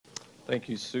Thank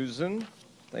you, Susan.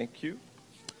 Thank you.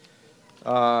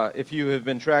 If you have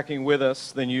been tracking with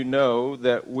us, then you know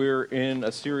that we're in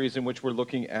a series in which we're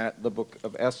looking at the book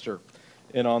of Esther.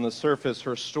 And on the surface,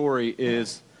 her story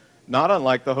is not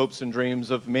unlike the hopes and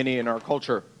dreams of many in our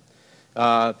culture.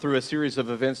 Through a series of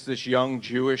events, this young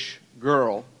Jewish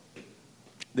girl,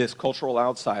 this cultural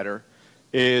outsider,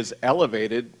 is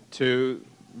elevated to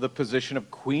the position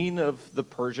of queen of the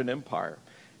Persian Empire.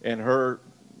 And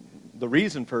the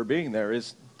reason for her being there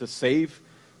is to save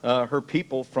her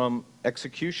people from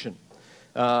execution.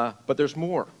 But there's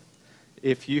more.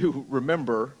 If you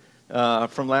remember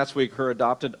from last week, her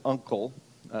adopted uncle,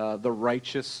 the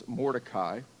righteous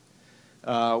Mordecai,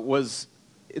 was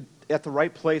at the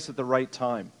right place at the right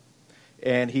time.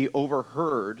 And he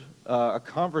overheard a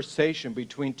conversation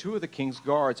between two of the king's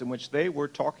guards in which they were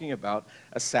talking about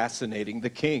assassinating the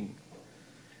king.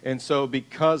 And so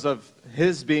because of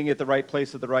his being at the right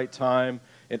place at the right time,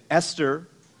 and Esther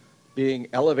being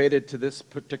elevated to this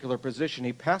particular position,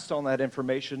 he passed on that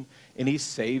information and he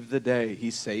saved the day.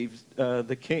 He saved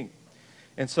the king.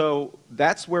 And so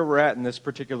that's where we're at in this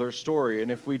particular story. And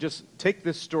if we just take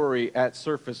this story at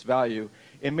surface value,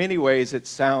 in many ways it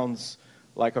sounds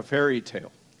like a fairy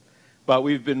tale. But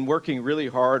we've been working really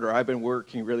hard, or I've been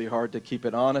working really hard to keep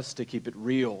it honest, to keep it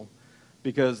real,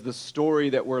 because the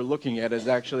story that we're looking at is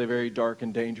actually a very dark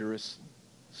and dangerous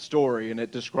story, and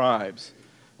it describes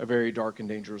a very dark and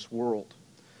dangerous world.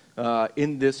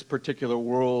 In this particular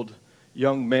world,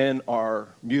 young men are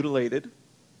mutilated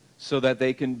so that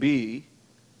they can be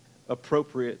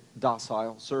appropriate,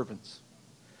 docile servants.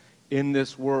 In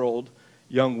this world,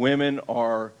 young women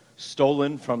are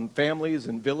stolen from families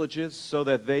and villages so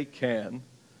that they can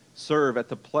serve at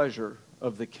the pleasure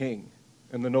of the king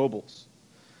and the nobles.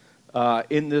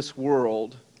 In this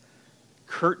world,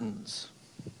 curtains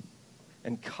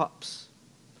and cups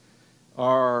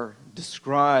are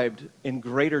described in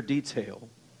greater detail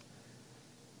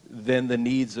than the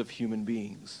needs of human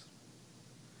beings.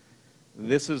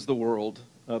 This is the world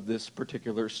of this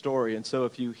particular story. And so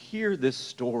if you hear this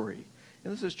story,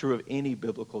 and this is true of any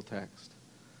biblical text,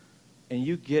 and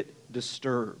you get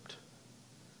disturbed,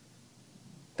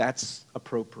 that's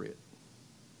appropriate.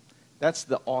 That's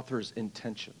the author's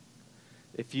intention.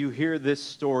 If you hear this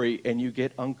story and you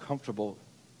get uncomfortable,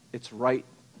 it's right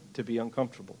to be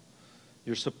uncomfortable.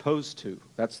 You're supposed to.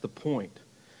 That's the point.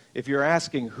 If you're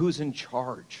asking who's in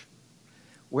charge,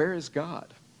 where is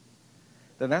God?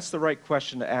 Then that's the right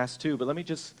question to ask too. But let me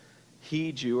just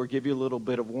heed you or give you a little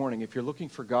bit of warning. If you're looking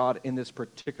for God in this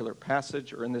particular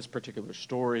passage or in this particular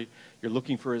story, you're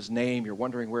looking for his name, you're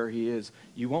wondering where he is,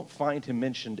 you won't find him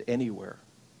mentioned anywhere.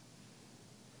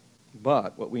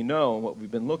 But what we know, what we've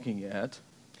been looking at,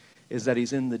 is that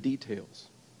he's in the details.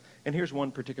 And here's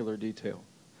one particular detail.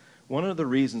 One of the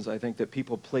reasons I think that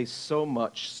people place so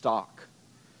much stock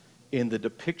in the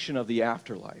depiction of the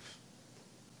afterlife,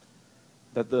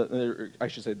 that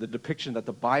the depiction that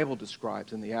the Bible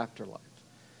describes in the afterlife,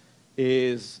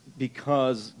 is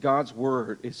because God's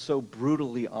word is so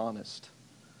brutally honest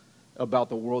about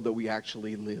the world that we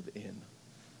actually live in.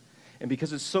 And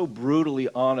because it's so brutally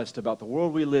honest about the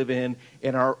world we live in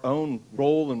and our own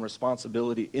role and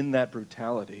responsibility in that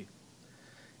brutality,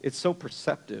 it's so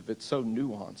perceptive, it's so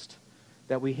nuanced,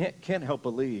 that we can't help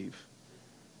believe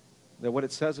that what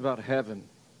it says about heaven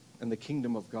and the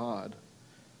kingdom of God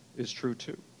is true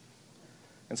too.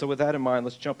 And so with that in mind,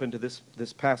 let's jump into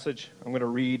this passage. I'm going to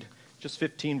read just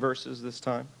 15 verses this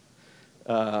time.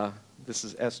 This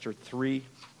is Esther 3,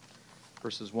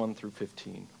 verses 1 through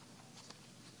 15.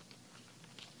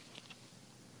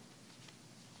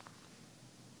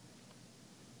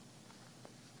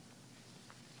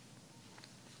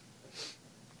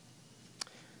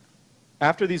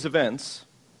 After these events,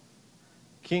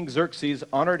 King Xerxes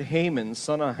honored Haman,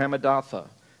 son of Hammedatha,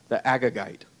 the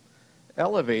Agagite,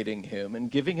 elevating him and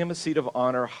giving him a seat of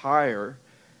honor higher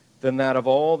than that of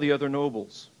all the other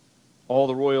nobles. All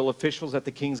the royal officials at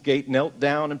the king's gate knelt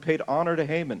down and paid honor to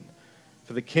Haman,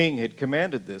 for the king had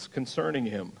commanded this concerning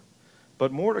him.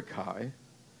 But Mordecai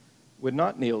would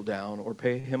not kneel down or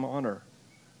pay him honor.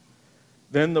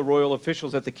 Then the royal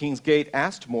officials at the king's gate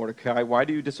asked Mordecai, "Why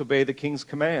do you disobey the king's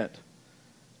command?"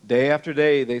 Day after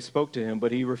day they spoke to him,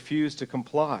 but he refused to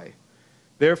comply.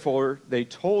 Therefore they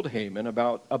told Haman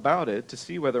about it to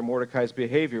see whether Mordecai's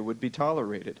behavior would be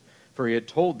tolerated, for he had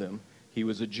told them he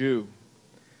was a Jew.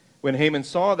 When Haman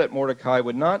saw that Mordecai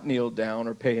would not kneel down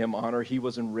or pay him honor, he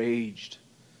was enraged.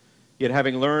 Yet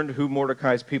having learned who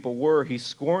Mordecai's people were, he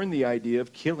scorned the idea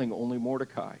of killing only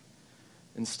Mordecai.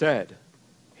 Instead,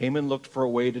 Haman looked for a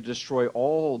way to destroy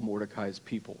all Mordecai's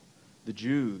people, the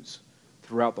Jews,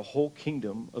 throughout the whole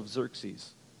kingdom of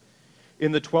Xerxes.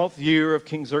 In the 12th year of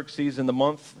King Xerxes, in the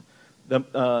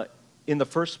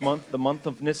first month, the month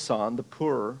of Nisan, the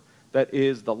pur, that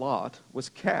is the lot, was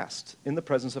cast in the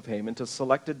presence of Haman to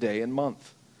select a day and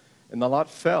month. And the lot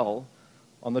fell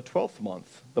on the 12th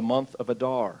month, the month of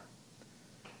Adar.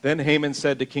 Then Haman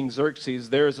said to King Xerxes,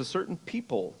 there is a certain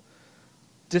people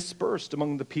dispersed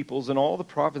among the peoples in all the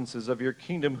provinces of your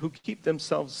kingdom who keep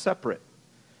themselves separate.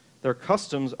 Their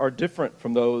customs are different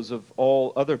from those of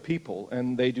all other people,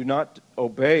 and they do not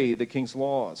obey the king's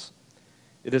laws.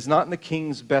 It is not in the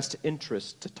king's best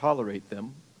interest to tolerate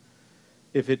them.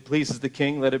 If it pleases the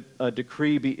king, let a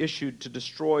decree be issued to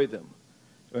destroy them,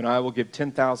 and I will give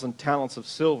 10,000 talents of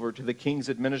silver to the king's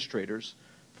administrators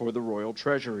for the royal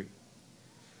treasury.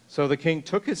 So the king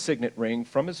took his signet ring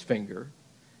from his finger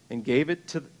and gave it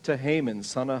to Haman,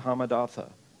 son of Hammedatha,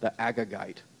 the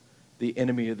Agagite, the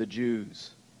enemy of the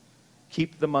Jews.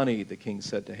 Keep the money, the king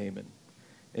said to Haman,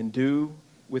 and do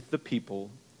with the people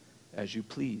as you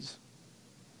please.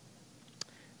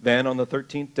 Then on the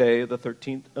 13th day of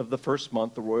the first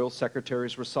month, the royal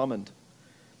secretaries were summoned.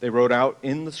 They wrote out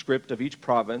in the script of each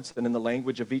province and in the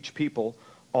language of each people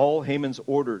all Haman's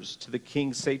orders to the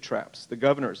king's satraps, the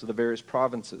governors of the various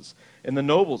provinces, and the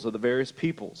nobles of the various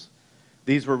peoples.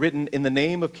 These were written in the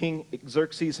name of King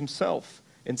Xerxes himself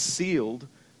and sealed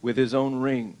with his own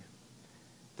ring.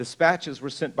 Dispatches were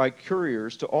sent by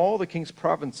couriers to all the king's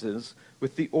provinces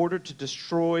with the order to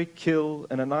destroy, kill,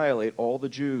 and annihilate all the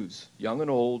Jews, young and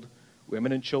old,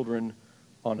 women and children,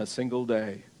 on a single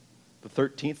day, the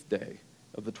 13th day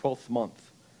of the 12th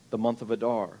month, the month of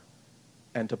Adar,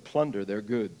 and to plunder their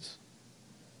goods.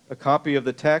 A copy of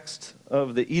the text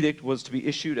of the edict was to be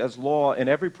issued as law in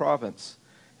every province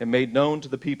and made known to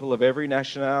the people of every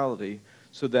nationality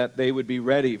so that they would be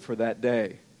ready for that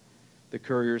day. The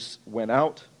couriers went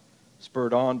out,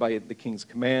 spurred on by the king's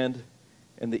command,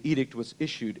 and the edict was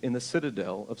issued in the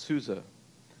citadel of Susa.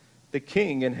 The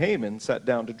king and Haman sat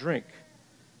down to drink,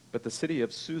 but the city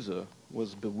of Susa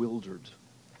was bewildered.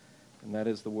 And that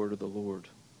is the word of the Lord.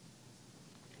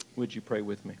 Would you pray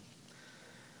with me?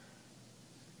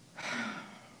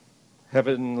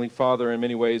 Heavenly Father, in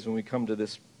many ways, when we come to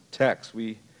this text,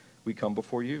 we come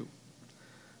before you.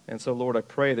 And so, Lord, I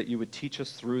pray that you would teach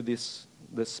us through this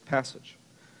passage.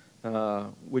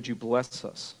 Would you bless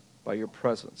us by your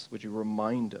presence? Would you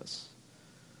remind us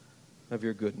of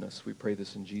your goodness? We pray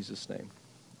this in Jesus' name.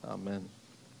 Amen.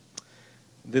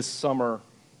 This summer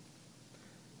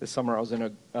I was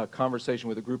in a conversation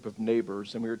with a group of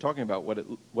neighbors, and we were talking about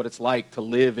what it's like to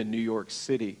live in New York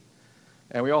City.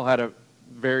 And we all had a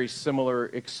very similar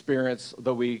experience,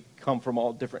 though we come from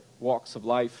all different walks of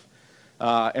life.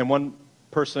 And one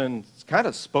person kind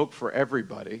of spoke for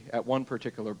everybody at one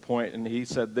particular point, and he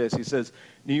said this. He says,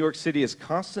 New York City is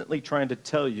constantly trying to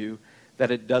tell you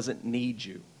that it doesn't need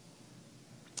you.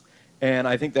 And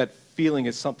I think that feeling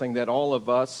is something that all of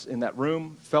us in that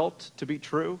room felt to be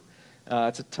true.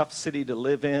 It's a tough city to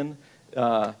live in.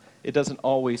 It doesn't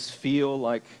always feel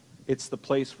like it's the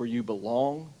place where you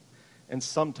belong. And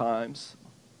sometimes,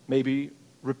 maybe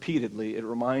repeatedly, it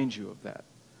reminds you of that.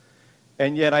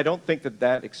 And yet, I don't think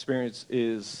that experience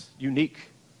is unique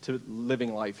to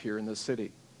living life here in the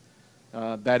city.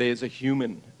 That is a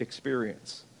human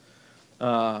experience.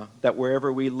 That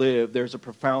wherever we live, there's a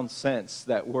profound sense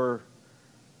that we're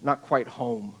not quite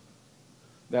home,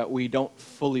 that we don't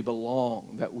fully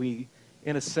belong, that we,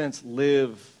 in a sense,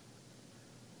 live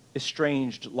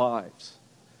estranged lives.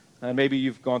 And maybe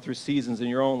you've gone through seasons in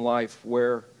your own life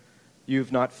where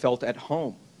you've not felt at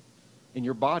home in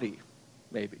your body,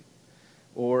 maybe,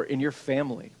 or in your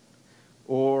family,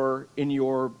 or in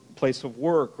your place of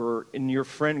work, or in your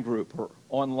friend group, or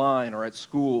online, or at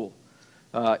school,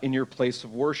 in your place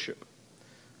of worship.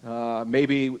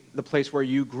 Maybe the place where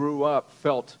you grew up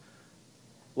felt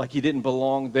like you didn't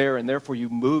belong there, and therefore you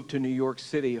moved to New York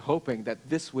City hoping that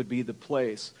this would be the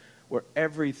place where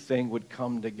everything would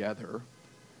come together.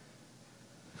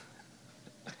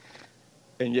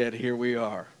 And yet here we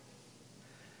are,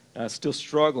 still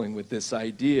struggling with this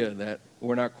idea that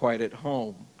we're not quite at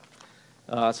home.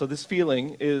 So this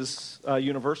feeling is a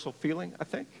universal feeling, I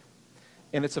think.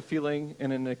 And it's a feeling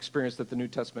and an experience that the New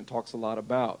Testament talks a lot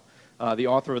about. The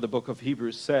author of the book of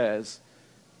Hebrews says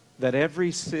that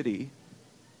every city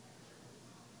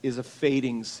is a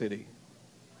fading city,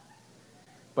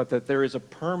 but that there is a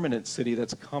permanent city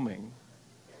that's coming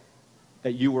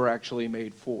that you were actually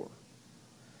made for.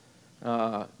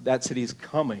 That city's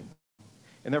coming.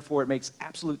 And therefore it makes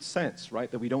absolute sense, right,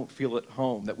 that we don't feel at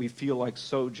home, that we feel like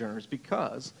sojourners,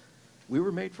 because we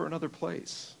were made for another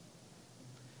place.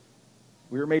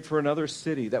 We were made for another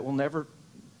city that will never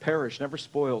perish, never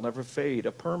spoil, never fade,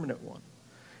 a permanent one.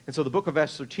 And so the book of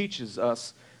Esther teaches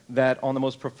us that on the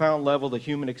most profound level, the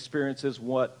human experience is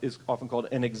what is often called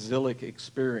an exilic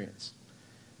experience.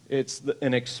 It's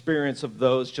an experience of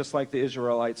those, just like the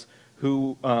Israelites,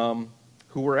 who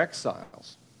were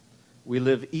exiles. We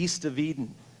live east of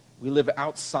Eden. We live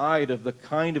outside of the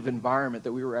kind of environment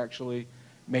that we were actually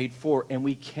made for, and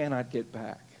we cannot get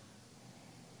back.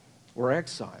 We're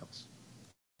exiles.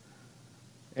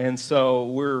 And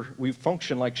so we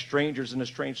function like strangers in a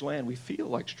strange land. We feel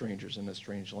like strangers in a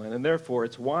strange land. And therefore,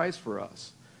 it's wise for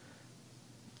us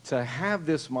to have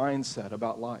this mindset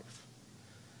about life.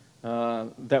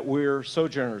 That we're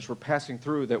sojourners, we're passing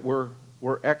through, that we're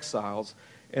exiles.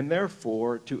 And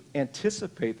therefore, to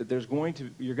anticipate that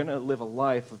you're going to live a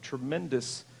life of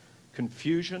tremendous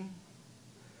confusion.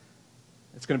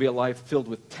 It's going to be a life filled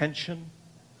with tension.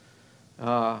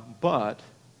 But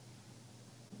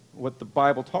what the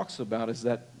Bible talks about is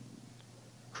that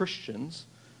Christians,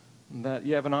 that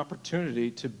you have an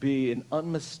opportunity to be an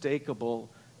unmistakable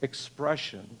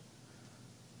expression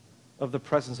of the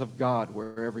presence of God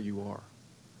wherever you are.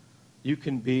 You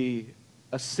can be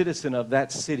a citizen of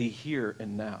that city here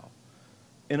and now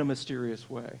in a mysterious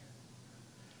way.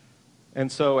 And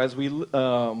so as we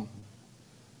live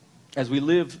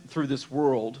through this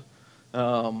world,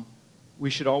 we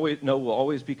should always know we'll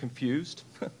always be confused.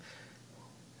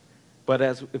 But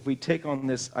if we take on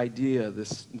this idea,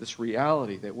 this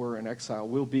reality that we're in exile,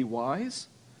 we'll be wise,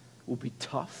 we'll be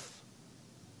tough,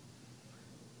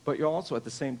 but you'll also at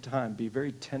the same time be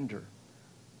very tender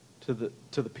to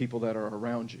the people that are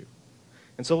around you.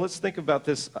 And so let's think about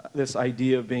this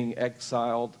idea of being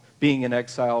in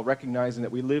exile, recognizing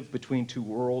that we live between two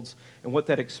worlds and what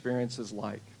that experience is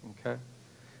like, okay? And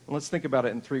let's think about it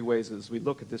in three ways as we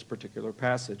look at this particular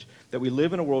passage. That we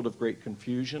live in a world of great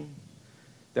confusion,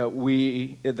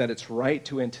 that it's right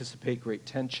to anticipate great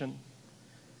tension,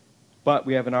 but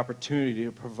we have an opportunity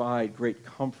to provide great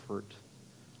comfort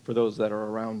for those that are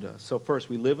around us. So first,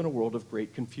 we live in a world of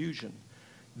great confusion.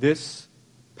 This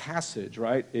passage,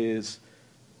 right, is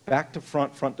back to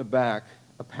front, front to back,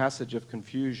 a passage of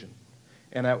confusion.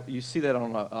 And you see that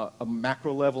on a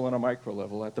macro level and a micro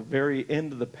level. At the very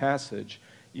end of the passage,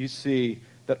 you see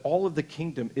that all of the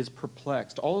kingdom is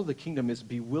perplexed. All of the kingdom is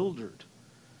bewildered.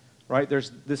 Right?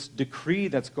 There's this decree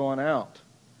that's gone out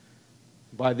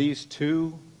by these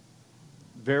two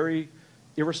very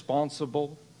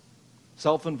irresponsible,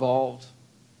 self-involved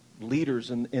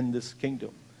leaders in this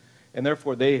kingdom. And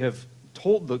therefore, they have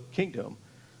told the kingdom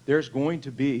there's going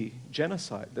to be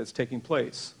genocide that's taking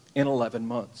place in 11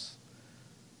 months.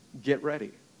 Get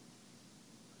ready.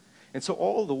 And so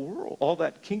all the world, all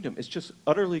that kingdom is just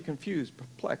utterly confused,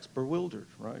 perplexed, bewildered,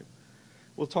 right?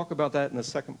 We'll talk about that in the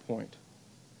second point.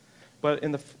 But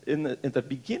at the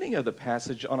beginning of the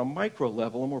passage, on a micro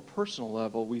level, a more personal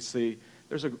level, we see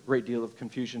there's a great deal of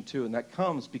confusion too, and that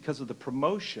comes because of the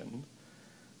promotion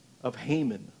of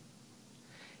Haman.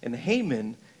 And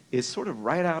Haman is sort of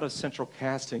right out of central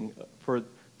casting for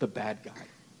the bad guy.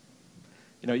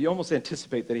 You know, you almost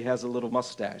anticipate that he has a little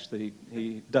mustache, that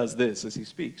he does this as he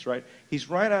speaks, right? He's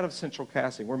right out of central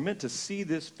casting. We're meant to see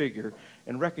this figure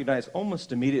and recognize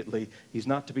almost immediately he's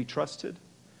not to be trusted.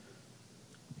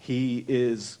 He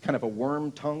is kind of a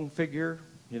worm-tongue figure,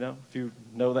 you know, if you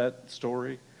know that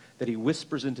story, that he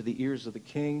whispers into the ears of the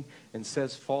king and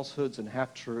says falsehoods and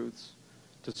half-truths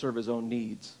to serve his own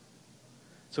needs.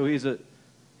 So he's a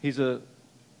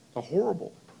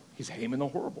horrible, he's Haman the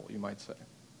horrible, you might say.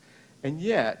 And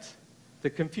yet,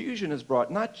 the confusion is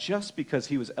brought not just because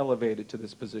he was elevated to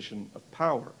this position of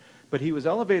power, but he was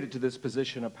elevated to this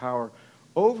position of power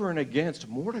over and against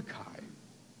Mordecai,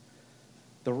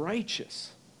 the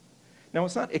righteous. Now,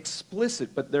 it's not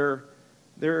explicit, but their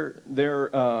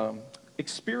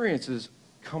experiences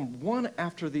come one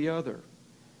after the other.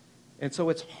 And so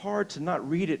it's hard to not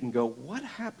read it and go, what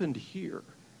happened here?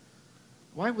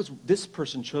 Why was this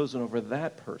person chosen over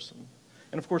that person?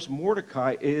 And of course,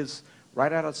 Mordecai is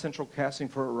right out of central casting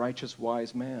for a righteous,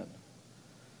 wise man.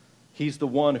 He's the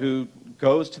one who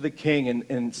goes to the king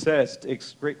and says,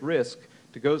 takes great risk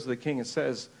to go to the king and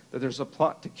says that there's a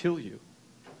plot to kill you.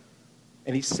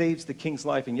 And he saves the king's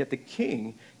life, and yet the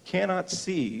king cannot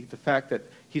see the fact that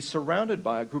he's surrounded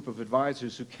by a group of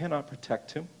advisors who cannot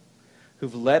protect him,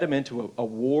 who've led him into a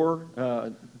war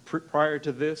prior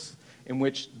to this, in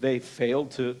which they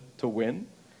failed to win.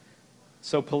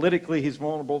 So politically, he's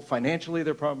vulnerable. Financially,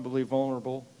 they're probably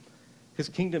vulnerable. His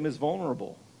kingdom is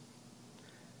vulnerable.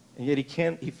 And yet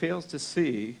he fails to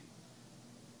see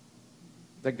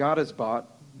that God has brought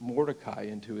Mordecai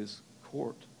into his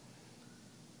court.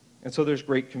 And so there's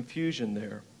great confusion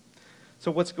there. So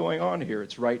what's going on here?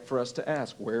 It's right for us to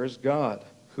ask, where is God?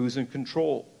 Who's in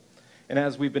control? And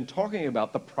as we've been talking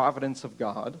about the providence of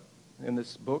God in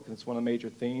this book, and it's one of the major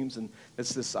themes, and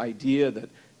it's this idea that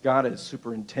God is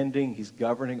superintending, he's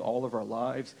governing all of our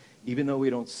lives, even though we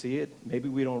don't see it, maybe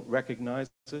we don't recognize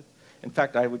it. In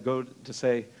fact, I would go to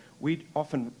say we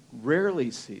often rarely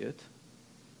see it.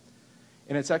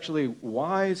 And it's actually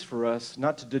wise for us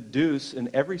not to deduce in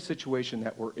every situation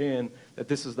that we're in that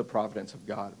this is the providence of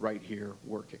God right here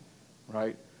working,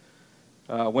 right?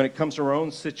 When it comes to our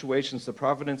own situations, the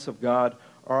providence of God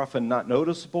are often not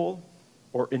noticeable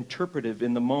or interpretive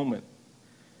in the moment.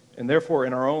 And therefore,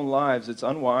 in our own lives, it's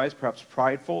unwise, perhaps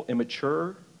prideful,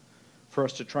 immature, for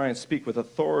us to try and speak with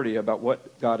authority about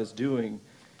what God is doing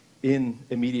in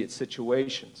immediate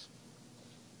situations.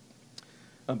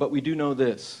 But we do know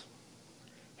this.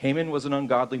 Haman was an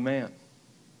ungodly man,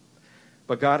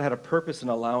 but God had a purpose in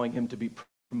allowing him to be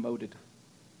promoted.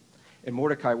 And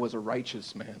Mordecai was a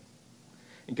righteous man,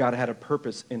 and God had a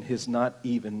purpose in his not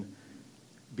even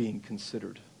being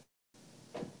considered.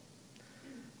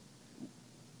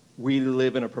 We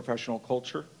live in a professional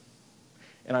culture,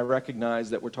 and I recognize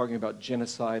that we're talking about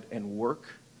genocide and work,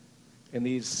 and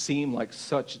these seem like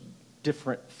such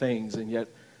different things, and yet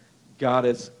God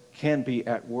can be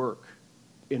at work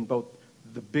in both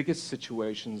the biggest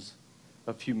situations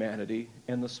of humanity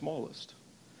and the smallest.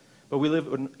 But we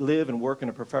live and work in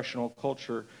a professional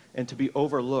culture, and to be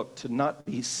overlooked, to not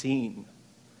be seen,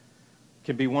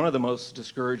 can be one of the most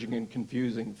discouraging and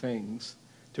confusing things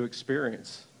to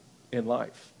experience in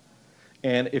life.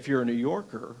 And if you're a New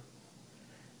Yorker,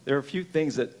 there are a few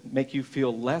things that make you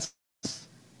feel less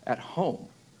at home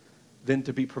than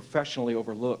to be professionally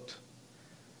overlooked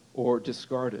or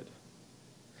discarded.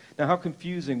 Now, how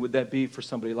confusing would that be for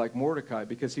somebody like Mordecai?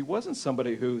 Because he wasn't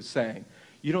somebody who's saying,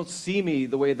 you don't see me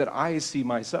the way that I see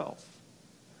myself.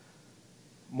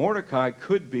 Mordecai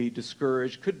could be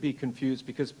discouraged, could be confused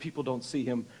because people don't see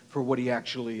him for what he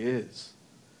actually is,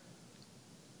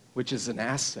 which is an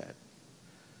asset,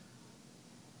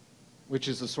 which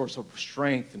is a source of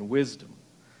strength and wisdom.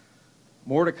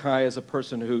 Mordecai is a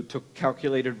person who took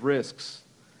calculated risks.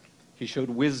 He showed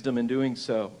wisdom in doing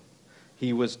so.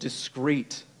 He was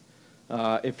discreet.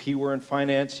 If he were in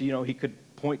finance, he could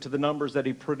point to the numbers that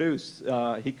he produced.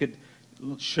 He could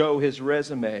show his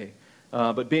resume.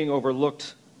 But being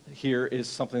overlooked here is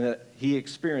something that he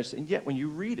experienced. And yet when you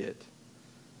read it,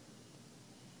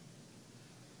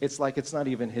 it's like it's not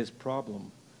even his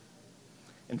problem.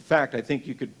 In fact, I think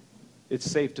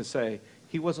it's safe to say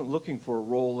he wasn't looking for a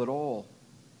role at all.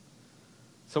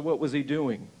 So what was he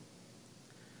doing?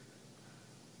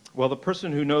 Well, the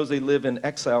person who knows they live in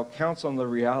exile counts on the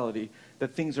reality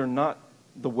that things are not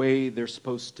the way they're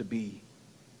supposed to be.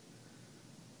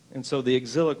 And so the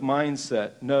exilic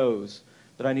mindset knows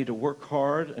that I need to work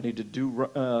hard, I need to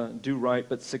do right,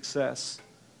 but success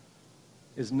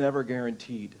is never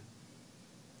guaranteed.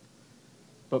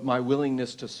 But my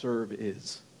willingness to serve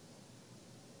is.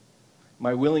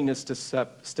 My willingness to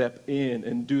step in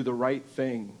and do the right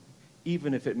thing,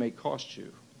 even if it may cost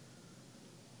you,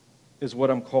 is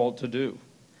what I'm called to do.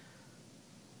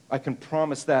 I can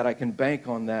promise that. I can bank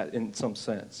on that in some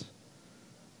sense.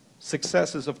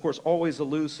 Success is, of course, always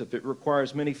elusive. It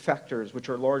requires many factors which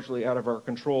are largely out of our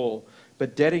control.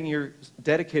 But dedicating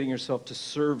yourself to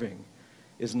serving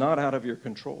is not out of your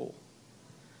control.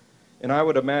 And I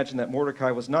would imagine that Mordecai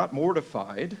was not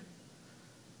mortified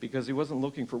because he wasn't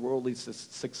looking for worldly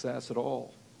success at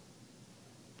all.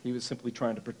 He was simply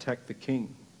trying to protect the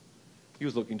king. He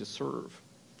was looking to serve.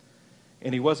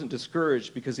 And he wasn't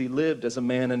discouraged because he lived as a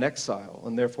man in exile,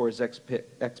 and therefore his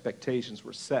expectations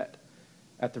were set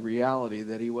at the reality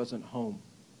that he wasn't home.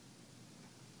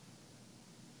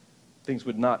 Things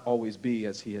would not always be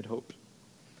as he had hoped.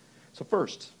 So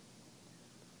first,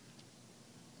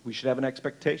 we should have an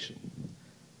expectation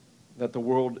that the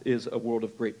world is a world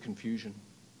of great confusion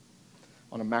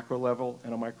on a macro level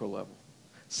and a micro level.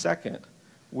 Second,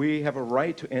 we have a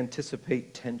right to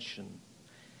anticipate tension.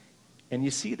 And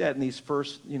you see that in these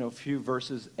first, few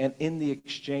verses and in the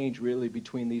exchange really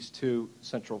between these two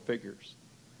central figures,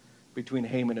 between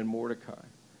Haman and Mordecai.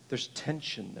 There's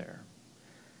tension there.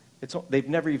 They've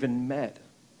never even met.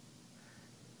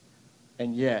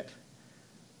 And yet,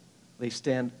 they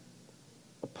stand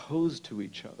opposed to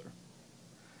each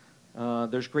other.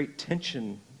 There's great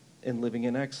tension in living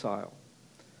in exile.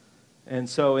 And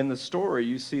so in the story,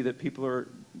 you see that people are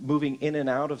moving in and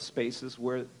out of spaces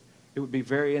where it would be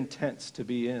very intense to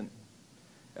be in.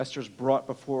 Esther's brought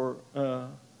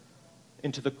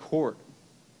into the court,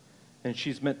 and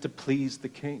she's meant to please the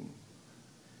king.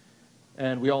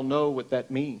 And we all know what that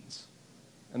means.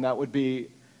 And that would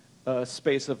be a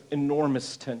space of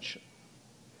enormous tension,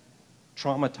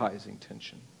 traumatizing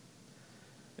tension.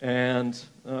 And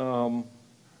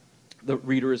the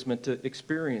reader is meant to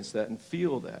experience that and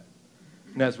feel that.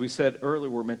 And as we said earlier,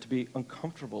 we're meant to be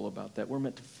uncomfortable about that. We're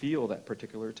meant to feel that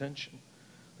particular tension.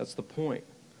 That's the point.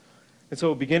 And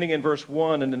so beginning in verse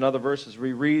 1 and in other verses,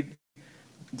 we read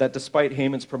that despite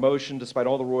Haman's promotion, despite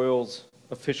all the royals,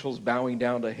 officials bowing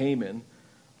down to Haman,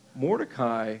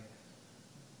 Mordecai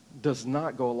does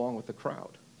not go along with the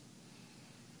crowd.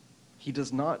 He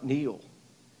does not kneel.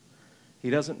 He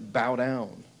doesn't bow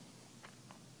down.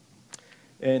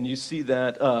 And you see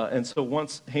that, and so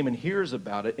once Haman hears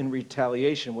about it, in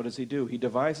retaliation, what does he do? He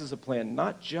devises a plan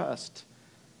not just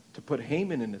to put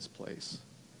Haman in his place,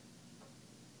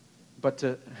 but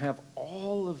to have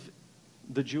all of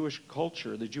the Jewish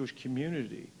culture, the Jewish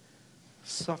community,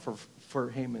 suffer for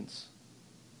Haman's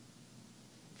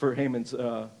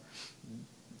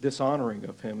dishonoring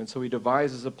of him. And so he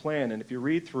devises a plan. And if you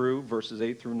read through verses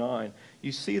 8 through 9,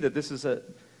 you see that this is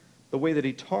the way that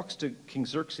he talks to King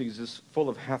Xerxes is full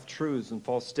of half-truths and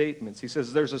false statements. He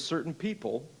says there's a certain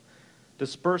people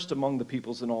dispersed among the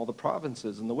peoples in all the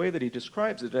provinces. And the way that he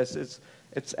describes it,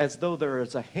 it's as though there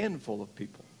is a handful of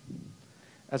people,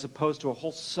 as opposed to a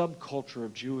whole subculture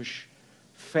of Jewish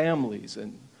families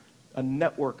and a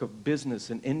network of business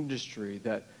and industry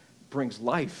that brings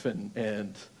life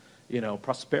and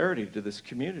prosperity to this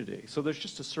community. So there's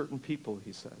just a certain people,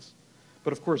 he says.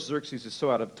 But of course, Xerxes is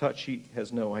so out of touch, he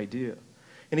has no idea.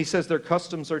 And he says their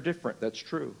customs are different. That's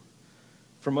true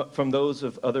from those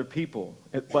of other people.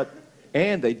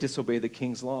 And they disobey the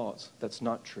king's laws. That's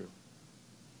not true.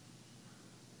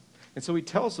 And so he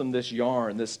tells them this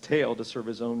yarn, this tale, to serve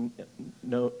his own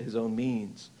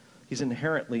means. He's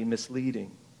inherently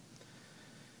misleading.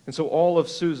 And so all of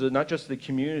Susa, not just the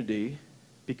community,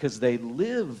 because they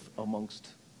live amongst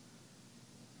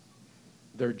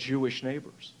their Jewish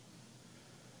neighbors,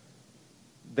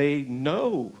 they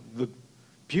know the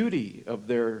beauty of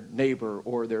their neighbor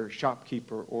or their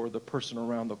shopkeeper or the person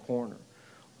around the corner.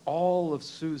 All of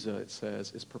Susa, it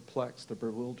says, is perplexed, they're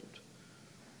bewildered.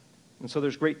 And so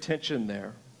there's great tension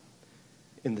there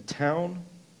in the town,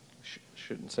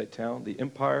 shouldn't say town, the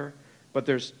empire, but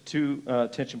there's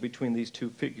tension between these two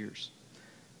figures.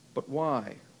 But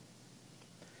why?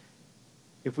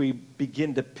 If we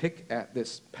begin to pick at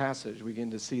this passage, we begin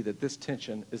to see that this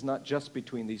tension is not just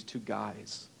between these two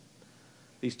guys,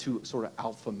 these two sort of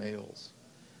alpha males,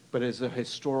 but is a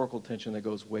historical tension that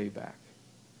goes way back.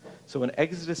 So in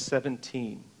Exodus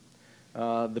 17,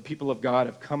 the people of God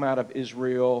have come out of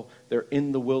Israel. They're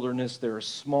in the wilderness. They're a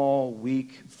small,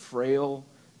 weak, frail,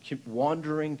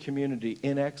 wandering community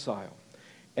in exile.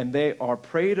 And they are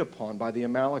preyed upon by the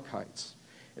Amalekites.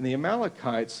 And the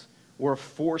Amalekites were a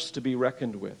force to be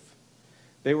reckoned with.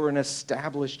 They were an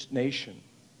established nation.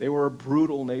 They were a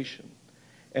brutal nation.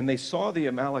 And they saw the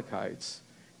Amalekites,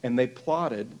 and they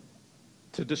plotted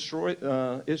to destroy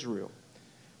Israel.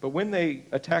 But when they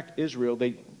attacked Israel,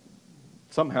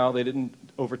 somehow they didn't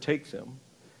overtake them.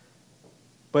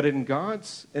 But in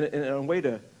a way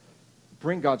to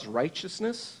bring God's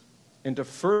righteousness and to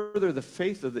further the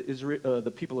faith of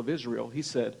the people of Israel, he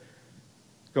said,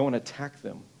 go and attack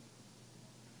them.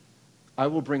 I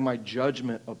will bring my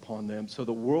judgment upon them so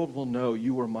the world will know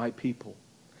you are my people.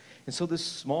 And so this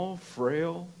small,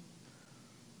 frail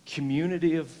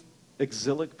community of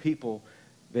exilic people,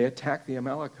 they attack the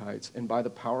Amalekites, and by the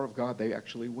power of God, they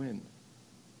actually win.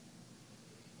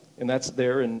 And that's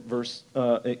there in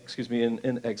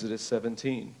in Exodus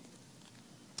 17.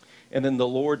 And then the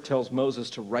Lord tells Moses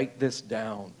to write this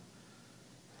down.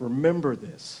 Remember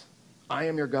this. I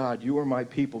am your God. You are my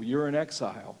people. You're in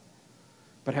exile.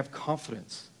 But have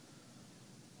confidence.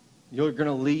 You're going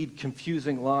to lead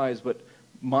confusing lives, but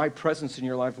my presence in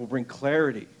your life will bring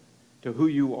clarity to who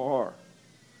you are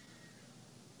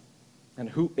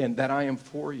and that I am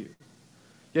for you.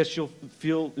 Yes, you'll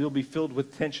be filled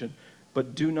with tension,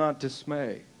 but do not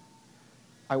dismay.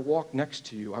 I walk next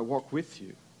to you. I walk with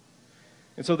you.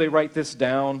 And so they write this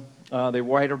down. They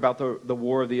write about the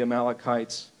war of the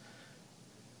Amalekites,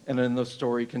 and then the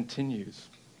story continues.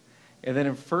 And then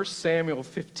in 1 Samuel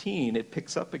 15, it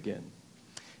picks up again.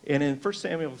 And in 1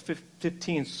 Samuel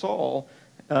 15, Saul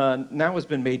now has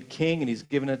been made king, and he's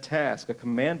given a task, a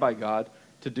command by God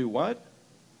to do what?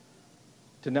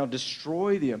 To now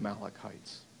destroy the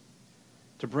Amalekites,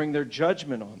 to bring their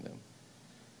judgment on them.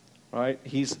 Right?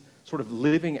 He's sort of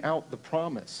living out the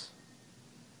promise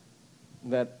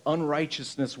that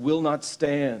unrighteousness will not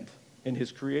stand in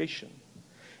his creation.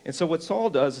 And so what Saul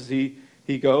does is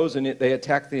he goes and they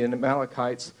attack the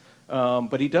Amalekites,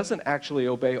 but he doesn't actually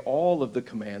obey all of the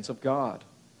commands of God.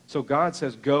 So God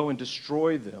says, go and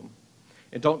destroy them.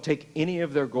 And don't take any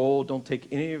of their gold, don't take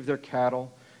any of their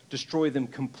cattle, destroy them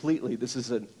completely. This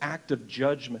is an act of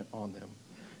judgment on them.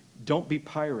 Don't be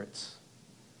pirates.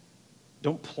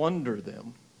 Don't plunder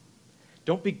them.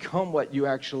 Don't become what you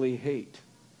actually hate.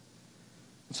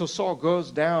 And so Saul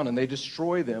goes down and they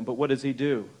destroy them, but what does he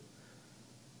do?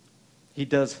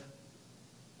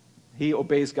 He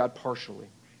obeys God partially.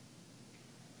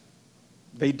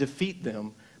 They defeat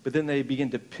them, but then they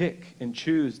begin to pick and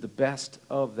choose the best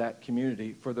of that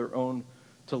community for their own,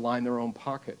 to line their own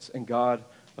pockets. And God,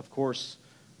 of course,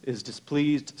 is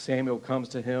displeased. Samuel comes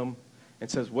to him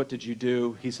and says, "What did you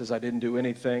do?" He says, "I didn't do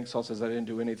anything." Saul says, "I didn't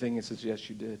do anything." He says, "Yes,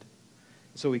 you did."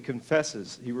 So he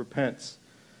confesses, he repents,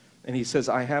 and he says,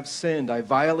 "I have sinned. I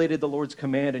violated the Lord's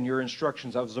command and your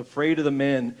instructions. I was afraid of the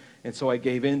men, and so I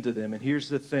gave in to them." And here's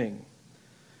the thing.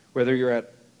 Whether you're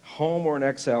at home or in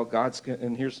exile,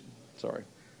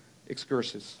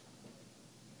 excursus.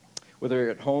 Whether you're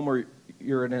at home or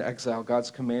you're in an exile,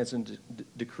 God's commands and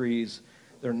decrees,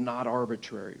 they're not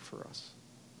arbitrary for us.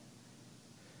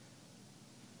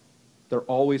 They're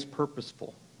always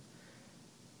purposeful.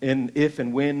 And if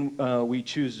and when we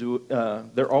choose to,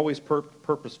 they're always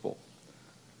purposeful.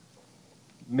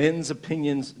 Men's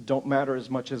opinions don't matter as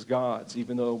much as God's,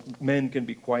 even though men can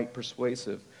be quite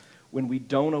persuasive. When we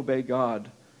don't obey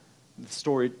God, the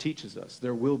story teaches us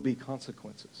there will be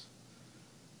consequences.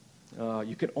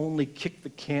 You can only kick the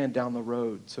can down the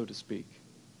road, so to speak,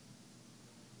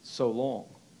 so long.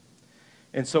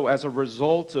 And so as a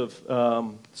result of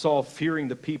Saul fearing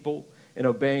the people and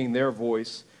obeying their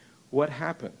voice, what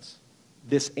happens?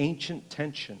 This ancient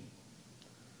tension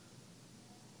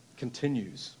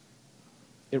continues.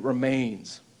 It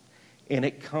remains. And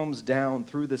it comes down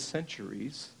through the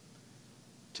centuries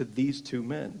to these two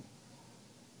men,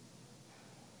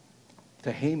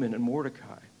 to Haman and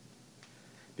Mordecai.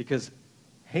 Because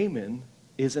Haman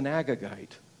is an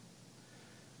Agagite.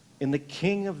 And the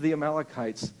king of the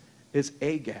Amalekites is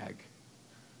Agag.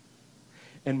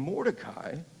 And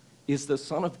Mordecai is the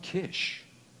son of Kish.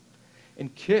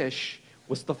 And Kish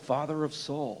was the father of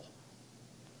Saul.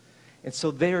 And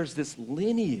so there's this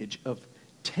lineage of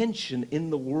tension in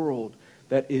the world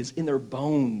that is in their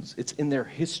bones. It's in their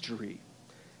history.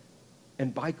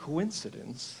 And by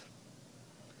coincidence,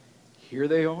 here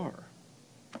they are.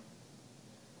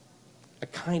 A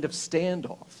kind of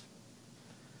standoff.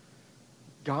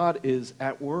 God is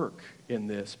at work in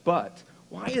this. But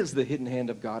why is the hidden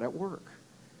hand of God at work?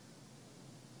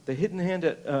 The hidden hand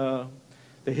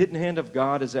of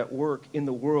God is at work in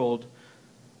the world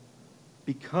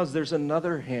because there's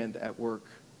another hand at work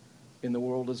in the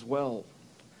world as well.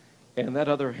 And that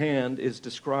other hand is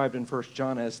described in 1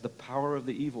 John as the power of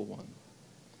the evil one.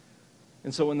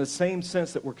 And so in the same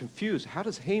sense that we're confused, how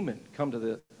does Haman come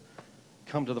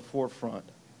to the forefront?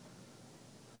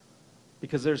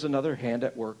 Because there's another hand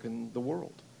at work in the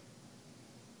world.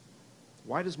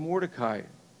 Why does Mordecai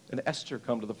and Esther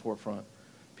come to the forefront?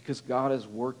 Because God is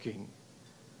working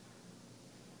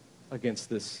against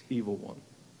this evil one.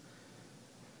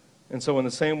 And so in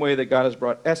the same way that God has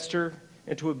brought Esther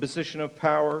into a position of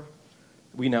power,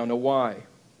 we now know why.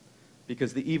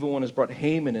 Because the evil one has brought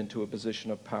Haman into a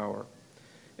position of power.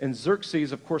 And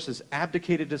Xerxes, of course, has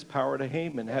abdicated his power to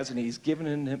Haman, hasn't he? He's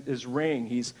given him his ring.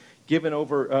 He's given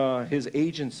over his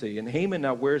agency. And Haman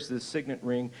now wears this signet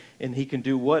ring, and he can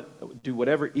do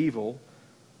whatever evil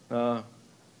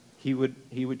he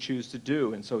would choose to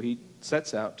do. And so he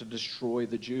sets out to destroy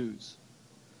the Jews.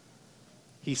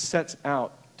 He sets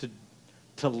out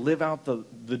to live out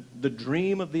the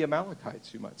dream of the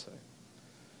Amalekites, you might say.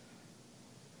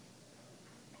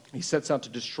 He sets out to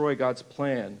destroy God's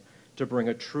plan to bring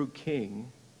a true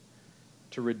king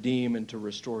to redeem and to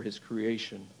restore his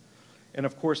creation. And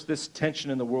of course, this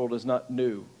tension in the world is not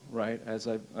new, right, as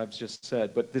I've just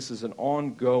said, but this is an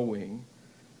ongoing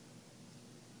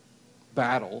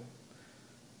battle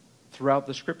throughout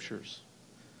the scriptures.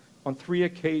 On 3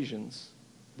 occasions,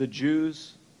 the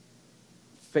Jews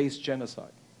faced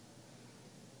genocide.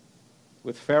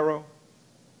 With Pharaoh,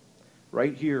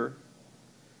 right here,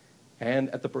 and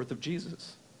at the birth of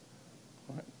Jesus.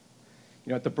 Right? You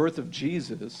know, at the birth of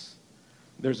Jesus,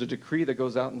 there's a decree that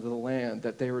goes out into the land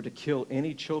that they were to kill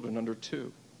any children under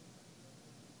 2.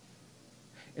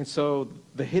 And so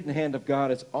the hidden hand of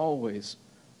God is always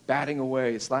batting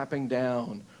away, slapping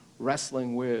down,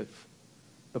 wrestling with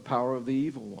the power of the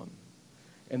evil one.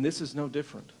 And this is no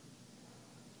different.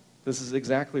 This is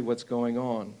exactly what's going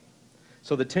on.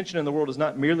 So the tension in the world is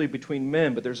not merely between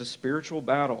men, but there's a spiritual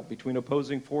battle between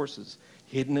opposing forces,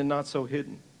 hidden and not so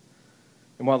hidden.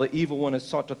 And while the evil one has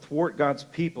sought to thwart God's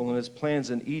people and his plans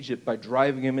in Egypt by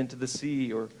driving him into the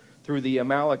sea or through the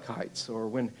Amalekites, or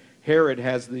when Herod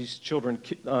has these children,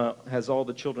 has all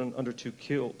the children under 2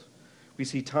 killed. We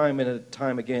see time and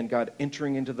time again God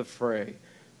entering into the fray,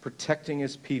 protecting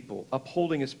his people,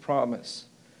 upholding his promise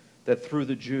that through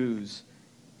the Jews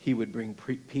he would bring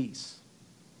peace.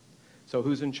 So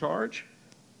who's in charge?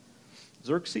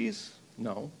 Xerxes?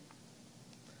 No.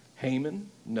 Haman?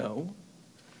 No.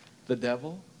 The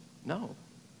devil? No.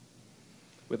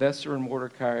 With Esther and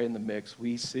Mordecai in the mix,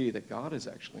 we see that God is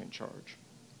actually in charge.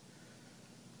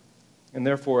 And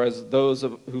therefore, as those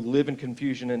who live in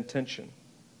confusion and tension,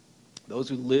 those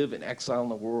who live in exile in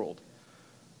the world,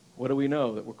 what do we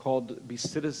know? That we're called to be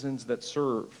citizens that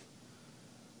serve.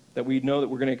 That we know that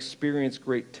we're going to experience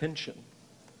great tension.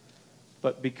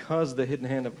 But because the hidden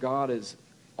hand of God is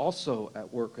also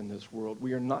at work in this world,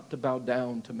 we are not to bow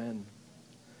down to men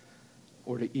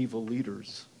or to evil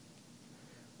leaders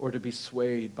or to be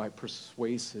swayed by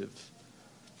persuasive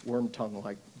worm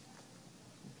tongue-like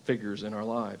figures in our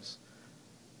lives.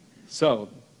 So,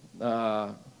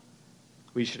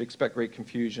 we should expect great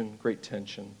confusion, great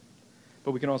tension,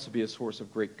 but we can also be a source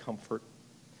of great comfort.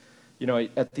 You know,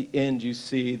 at the end, you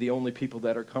see the only people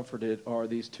that are comforted are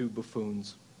these 2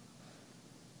 buffoons.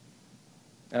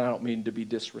 And I don't mean to be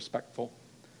disrespectful,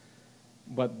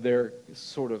 but they're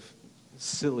sort of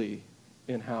silly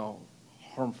in how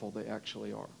harmful they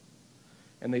actually are.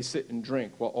 And they sit and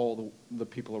drink while all the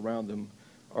people around them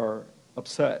are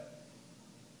upset.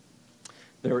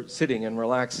 They're sitting and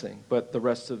relaxing, but the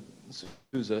rest of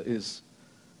Susa is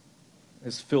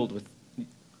filled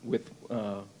with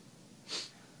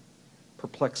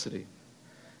perplexity.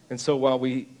 And so while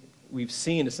we've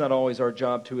seen it's not always our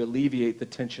job to alleviate the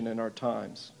tension in our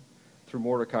times through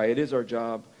Mordecai, it is our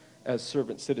job as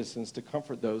servant citizens to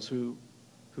comfort those who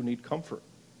need comfort.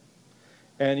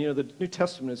 And you know, the New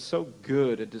Testament is so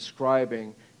good at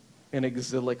describing an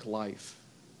exilic life.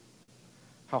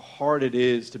 How hard it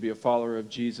is to be a follower of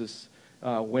Jesus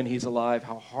when he's alive,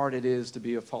 how hard it is to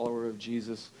be a follower of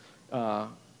Jesus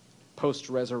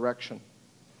post-resurrection.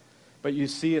 But you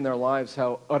see in their lives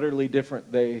how utterly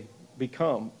different they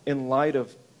become in light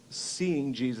of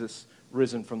seeing Jesus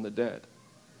risen from the dead.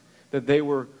 That they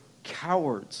were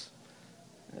cowards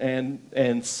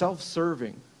and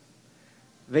self-serving.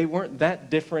 They weren't that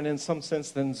different in some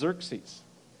sense than Xerxes,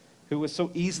 who was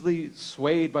so easily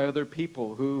swayed by other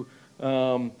people, who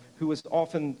was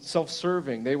often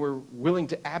self-serving. They were willing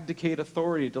to abdicate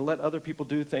authority to let other people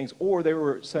do things, or they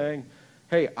were saying,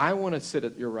 hey, I want to sit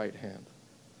at your right hand.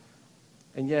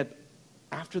 And yet,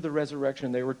 after the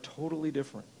resurrection, they were totally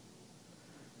different.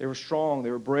 They were strong,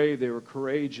 they were brave, they were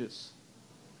courageous,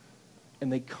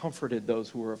 and they comforted those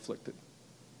who were afflicted.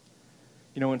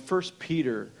 You know, in 1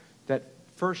 Peter, that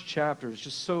first chapter is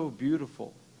just so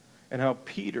beautiful, and how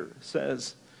Peter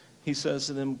says, he says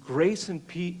to them, grace and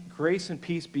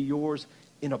peace be yours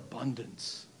in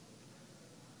abundance.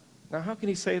 Now, how can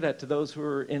he say that to those who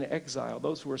are in exile,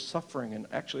 those who are suffering and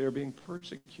actually are being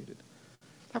persecuted?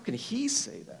 How can he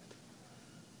say that?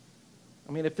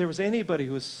 I mean, if there was anybody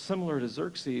who was similar to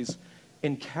Xerxes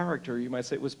in character, you might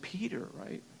say it was Peter,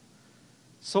 right?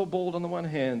 So bold on the one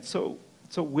hand, so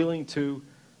willing to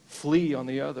flee on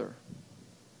the other.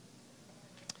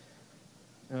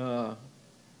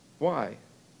 Why?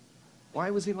 Why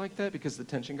was he like that? Because the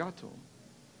tension got to him.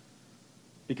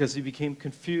 Because he became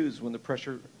confused when the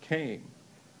pressure came.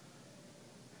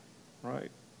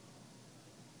 Right?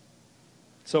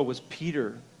 So was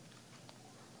Peter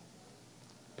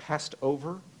passed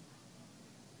over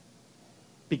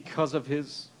because of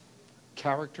his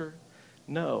character?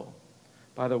 No.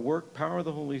 By the power of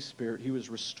the Holy Spirit, he was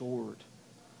restored.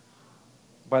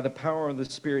 By the power of the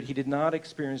Spirit, he did not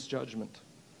experience judgment.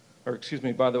 Or excuse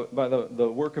me, by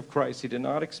the work of Christ, he did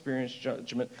not experience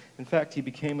judgment. In fact, he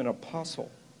became an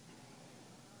apostle.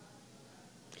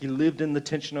 He lived in the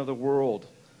tension of the world.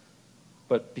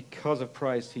 But because of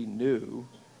Christ, he knew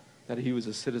that he was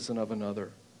a citizen of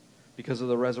another. Because of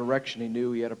the resurrection, he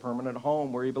knew he had a permanent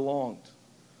home where he belonged.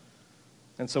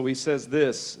 And so he says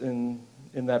this in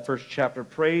that first chapter,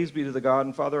 praise be to the God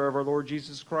and Father of our Lord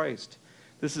Jesus Christ.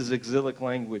 This is exilic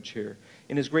language here.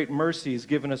 In his great mercy, he's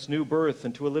given us new birth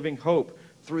into a living hope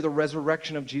through the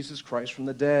resurrection of Jesus Christ from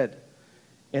the dead,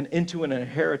 and into an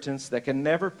inheritance that can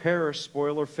never perish,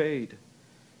 spoil, or fade.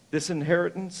 This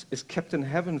inheritance is kept in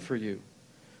heaven for you,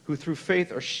 who through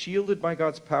faith are shielded by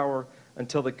God's power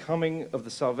until the coming of the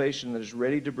salvation that is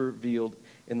ready to be revealed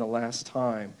in the last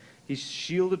time. He's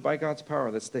shielded by God's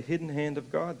power. That's the hidden hand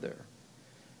of God there.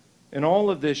 In all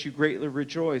of this you greatly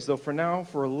rejoice, though for now,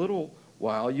 for a little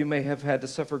while, you may have had to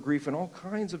suffer grief in all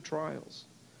kinds of trials.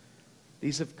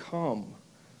 These have come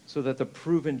so that the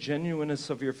proven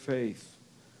genuineness of your faith,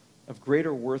 of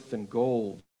greater worth than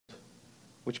gold,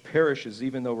 which perishes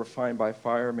even though refined by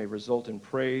fire, may result in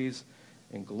praise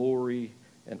and glory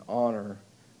and honor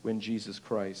when Jesus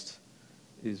Christ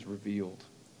is revealed.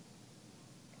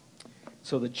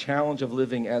 So the challenge of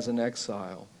living as an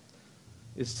exile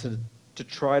is to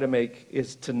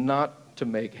not to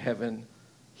make heaven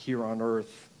here on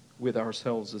earth with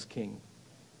ourselves as king.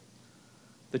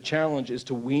 The challenge is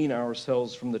to wean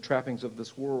ourselves from the trappings of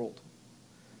this world,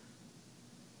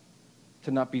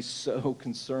 to not be so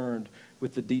concerned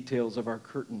with the details of our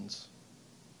curtains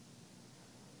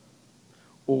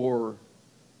or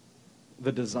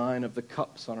the design of the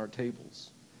cups on our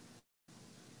tables,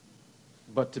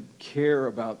 but to care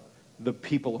about the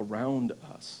people around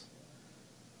us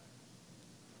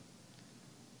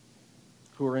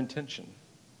who are in tension,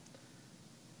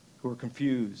 who are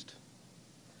confused,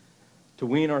 to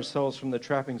wean ourselves from the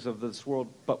trappings of this world,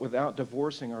 but without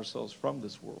divorcing ourselves from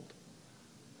this world,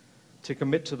 to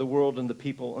commit to the world and the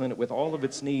people in it with all of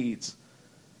its needs,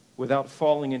 without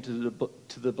falling into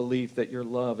the belief that your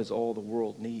love is all the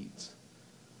world needs.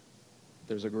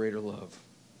 There's a greater love.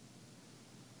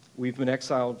 We've been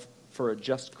exiled for a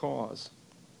just cause,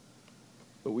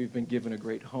 but we've been given a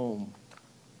great home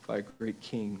by a great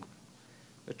king,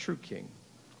 a true king.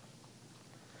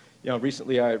 You know,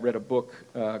 recently I read a book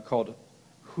called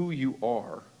Who You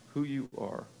Are. Who You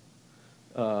Are.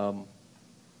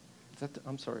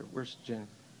 I'm sorry, where's Jen?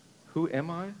 Who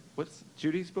Am I? What's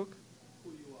Judy's book?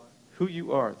 Who You Are. Who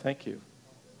You Are. Thank you.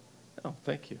 Oh,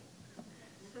 thank you.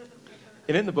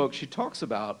 And in the book, she talks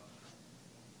about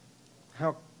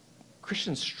how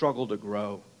Christians struggle to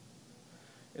grow.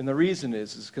 And the reason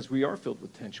is because we are filled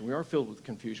with tension. We are filled with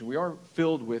confusion. We are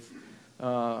filled with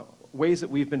ways that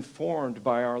we've been formed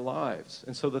by our lives.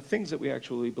 And so the things that we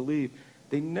actually believe,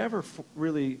 they never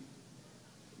really,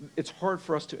 it's hard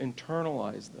for us to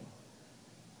internalize them.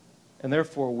 And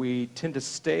therefore, we tend to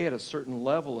stay at a certain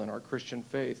level in our Christian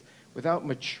faith without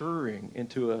maturing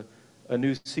into a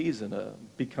new season,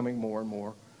 becoming more and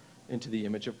more into the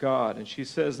image of God. And she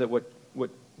says that what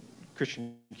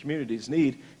Christian communities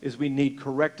need is we need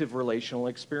corrective relational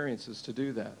experiences to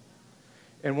do that.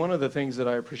 And one of the things that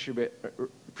I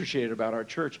appreciate about our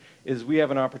church is we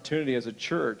have an opportunity as a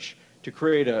church to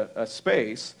create a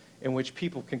space in which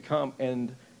people can come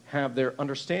and have their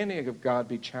understanding of God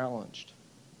be challenged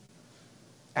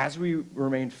as we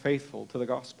remain faithful to the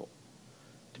gospel,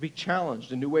 to be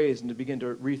challenged in new ways and to begin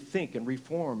to rethink and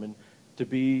reform and to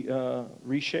be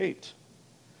reshaped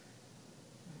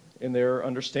in their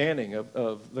understanding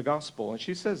of the gospel. And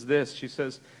she says this,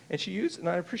 and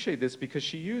I appreciate this because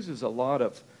she uses a lot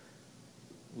of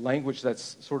language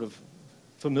that's sort of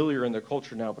familiar in their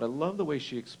culture now, but I love the way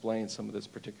she explains some of this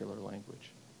particular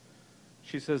language.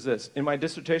 She says this: in my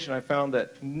dissertation, I found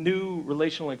that new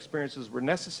relational experiences were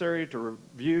necessary to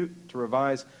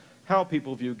revise how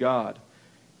people view God.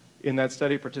 In that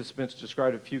study, participants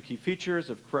described a few key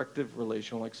features of corrective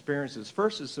relational experiences.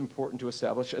 First, it's important to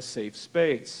establish a safe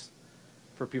space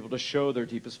for people to show their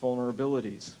deepest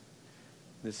vulnerabilities.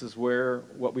 This is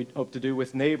what we hope to do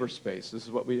with neighbor space. This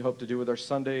is what we hope to do with our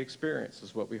Sunday experience. This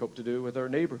is what we hope to do with our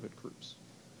neighborhood groups,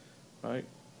 right?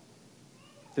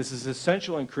 This is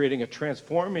essential in creating a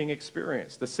transforming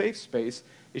experience. The safe space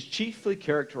is chiefly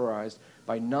characterized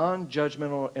by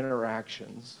non-judgmental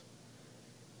interactions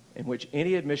in which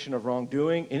any admission of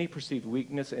wrongdoing, any perceived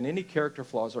weakness, and any character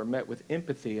flaws are met with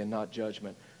empathy and not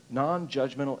judgment.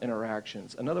 Non-judgmental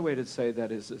interactions. Another way to say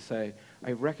that is to say,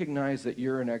 I recognize that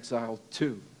you're in exile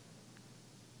too.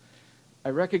 I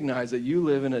recognize that you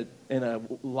live in a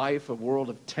life, a world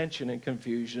of tension and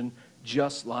confusion,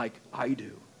 just like I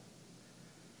do.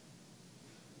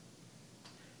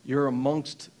 You're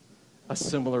amongst a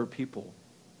similar people.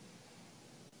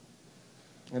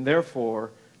 And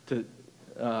therefore, to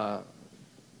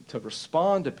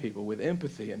respond to people with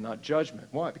empathy and not judgment.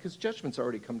 Why? Because judgment's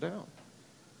already come down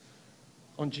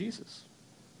on Jesus.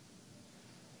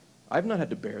 I've not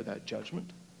had to bear that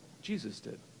judgment. Jesus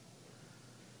did.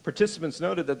 Participants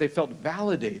noted that they felt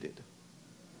validated,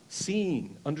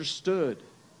 seen, understood,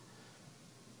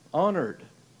 honored,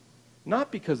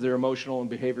 not because their emotional and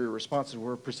behavioral responses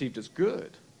were perceived as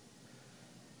good,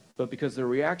 but because their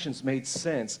reactions made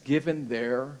sense given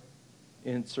their,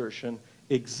 insertion,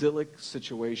 exilic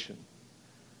situation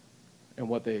and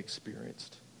what they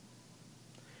experienced.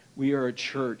 We are a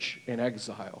church in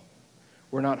exile.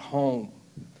 We're not home.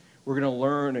 We're going to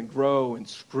learn and grow and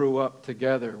screw up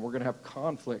together. We're going to have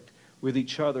conflict with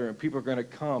each other, and people are going to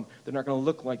come. They're not going to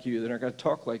look like you. They're not going to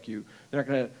talk like you. They're not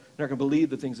going to believe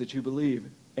the things that you believe.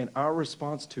 And our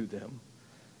response to them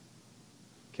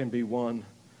can be one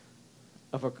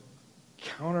of a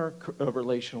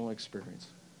counter-relational experience.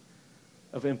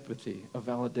 of empathy, of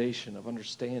validation, of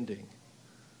understanding,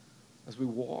 as we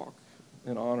walk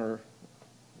to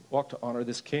honor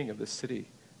this king of this city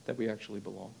that we actually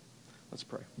belong. Let's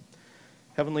pray.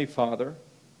 Heavenly Father,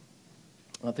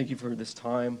 thank you for this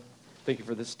time. Thank you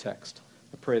for this text.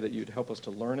 I pray that you'd help us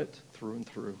to learn it through and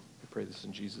through. I pray this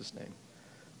in Jesus' name.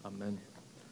 Amen.